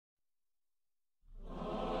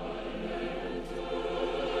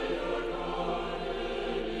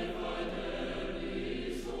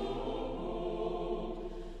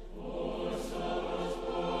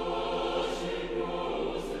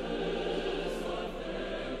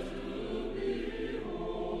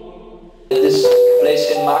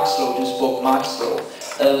in Marxloh,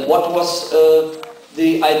 Duisburg-Marxloh. What was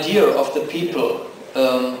the idea of the people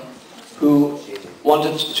who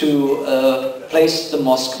wanted to place the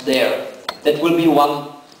mosque there? That will be one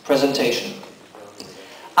presentation.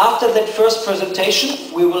 After that first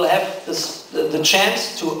presentation, we will have the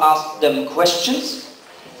chance to ask them questions,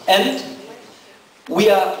 and we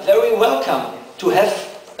are very welcome to have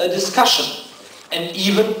a discussion, and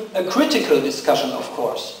even a critical discussion, of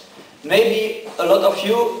course. Maybe a lot of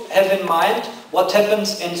you have in mind what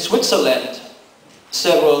happens in Switzerland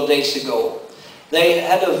several days ago. They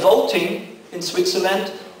had a voting in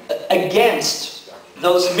Switzerland against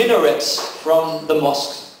those minarets from the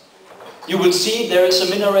mosques. You will see there is a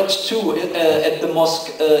minaret too at the mosque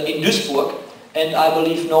in Duisburg, and I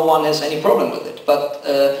believe no one has any problem with it. But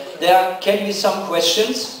there can be some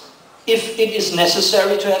questions. If it is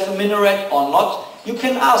necessary to have a minaret or not, you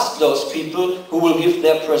can ask those people who will give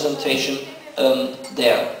their presentation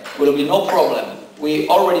there. Will be no problem. We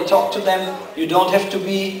already talked to them. You don't have to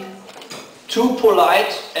be too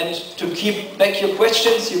polite and to keep back your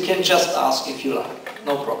questions. You can just ask if you like.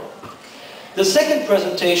 No problem. The second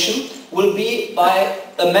presentation will be by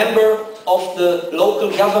a member of the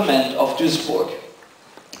local government of Duisburg.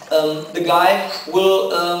 The guy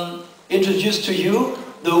will introduce to you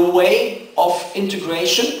the way of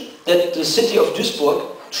integration that the city of Duisburg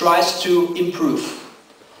tries to improve.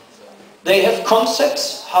 They have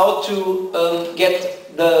concepts how to get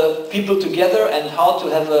the people together and how to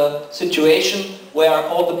have a situation where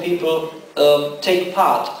all the people take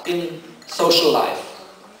part in social life.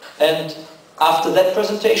 And after that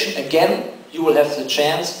presentation, again, you will have the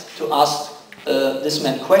chance to ask this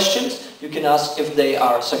man questions. You can ask if they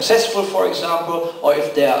are successful, for example, or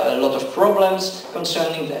if there are a lot of problems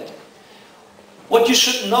concerning that. What you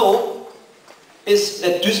should know is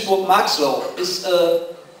that Duisburg-Marxloh is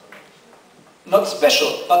not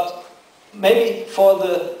special, but maybe for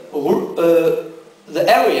the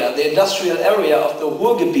area, the industrial area of the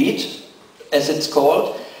Ruhrgebiet, as it's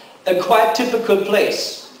called, a quite typical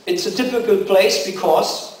place. It's a typical place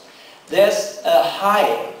because there's a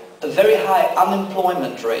very high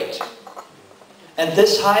unemployment rate. And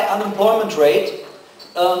this high unemployment rate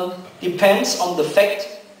depends on the fact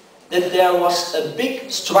that there was a big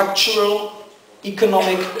structural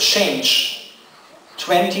economic change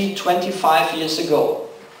 20-25 years ago.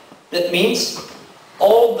 That means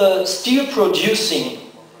all the steel producing,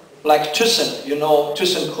 like Thyssen, you know,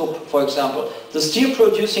 ThyssenKrupp, for example, the steel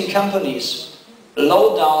producing companies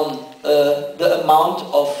low down the amount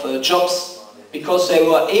of jobs because they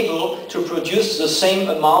were able to produce the same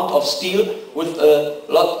amount of steel with a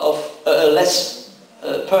lot of less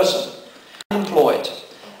person employed.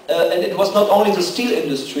 And it was not only the steel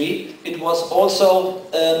industry, it was also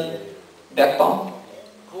Bergbau?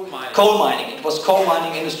 Coal mining. It was coal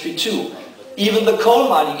mining industry too. Even the coal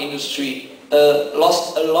mining industry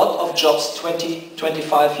lost a lot of jobs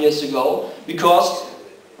 20-25 years ago because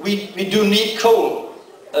we do need coal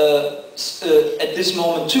at this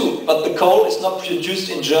moment too, but the coal is not produced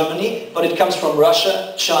in Germany, but it comes from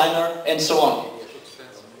Russia, China and so on.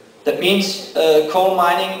 That means coal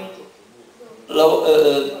mining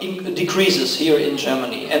decreases here in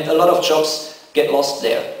Germany and a lot of jobs get lost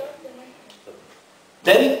there.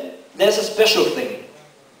 Then there's a special thing.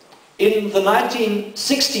 In the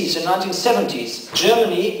 1960s and 1970s,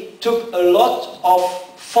 Germany took a lot of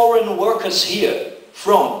foreign workers here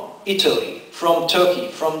from Italy, from Turkey,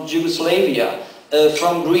 from Yugoslavia,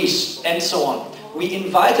 from Greece and so on. We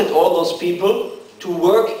invited all those people to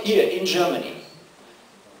work here in Germany.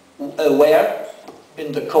 Where?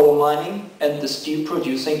 In the coal mining and the steel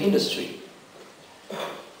producing industry.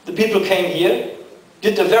 The people came here,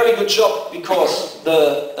 did a very good job because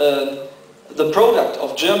the product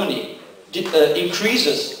of Germany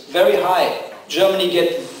increases very high. Germany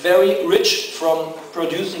gets very rich from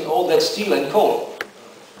producing all that steel and coal.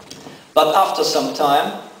 But after some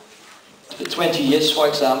time, 20 years for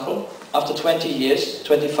example, after 20 years,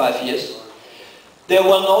 25 years, there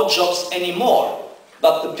were no jobs anymore.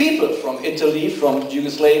 But the people from Italy, from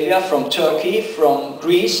Yugoslavia, from Turkey, from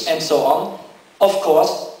Greece and so on, of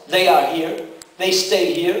course, they are here, they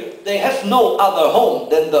stay here, they have no other home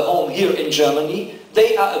than the home here in Germany.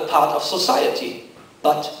 They are a part of society,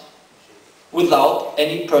 but without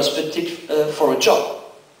any perspective for a job.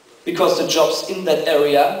 Because the jobs in that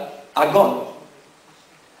area are gone.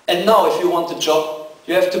 And now if you want a job,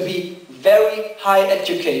 you have to be very high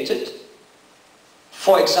educated.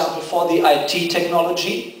 For example, for the IT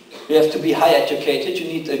technology, you have to be high educated. You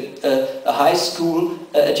need a high school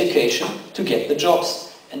education to get the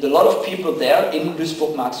jobs. And a lot of people there in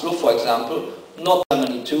Duisburg-Marxloh, for example, not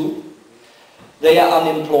Germany too, they are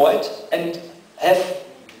unemployed and have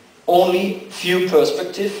only few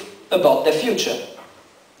perspective about their future.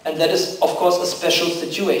 And that is, of course, a special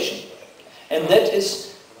situation. And that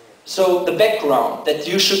is so the background that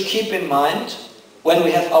you should keep in mind when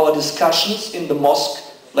we have our discussions in the mosque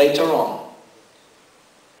later on.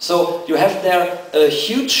 So you have there a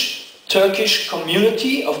huge Turkish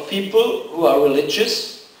community of people who are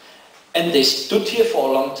religious, and they stood here for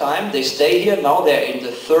a long time, they stay here, now they're in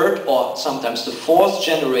the third or sometimes the fourth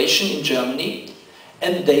generation in Germany,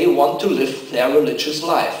 and they want to live their religious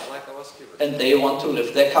life. And they want to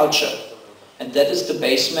live their culture. And that is the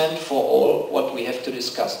basement for all what we have to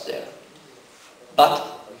discuss there. But,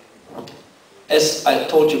 as I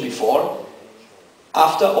told you before,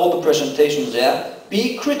 after all the presentations there,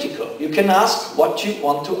 be critical. You can ask what you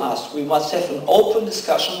want to ask. We must have an open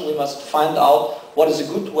discussion. We must find out what is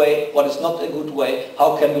a good way, what is not a good way,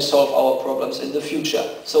 how can we solve our problems in the future.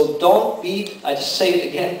 So don't be, I say it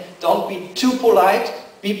again, don't be too polite.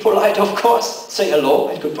 Be polite, of course, say hello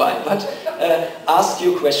and goodbye, but ask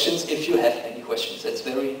your questions if you have any questions. That's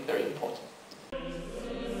very, very important.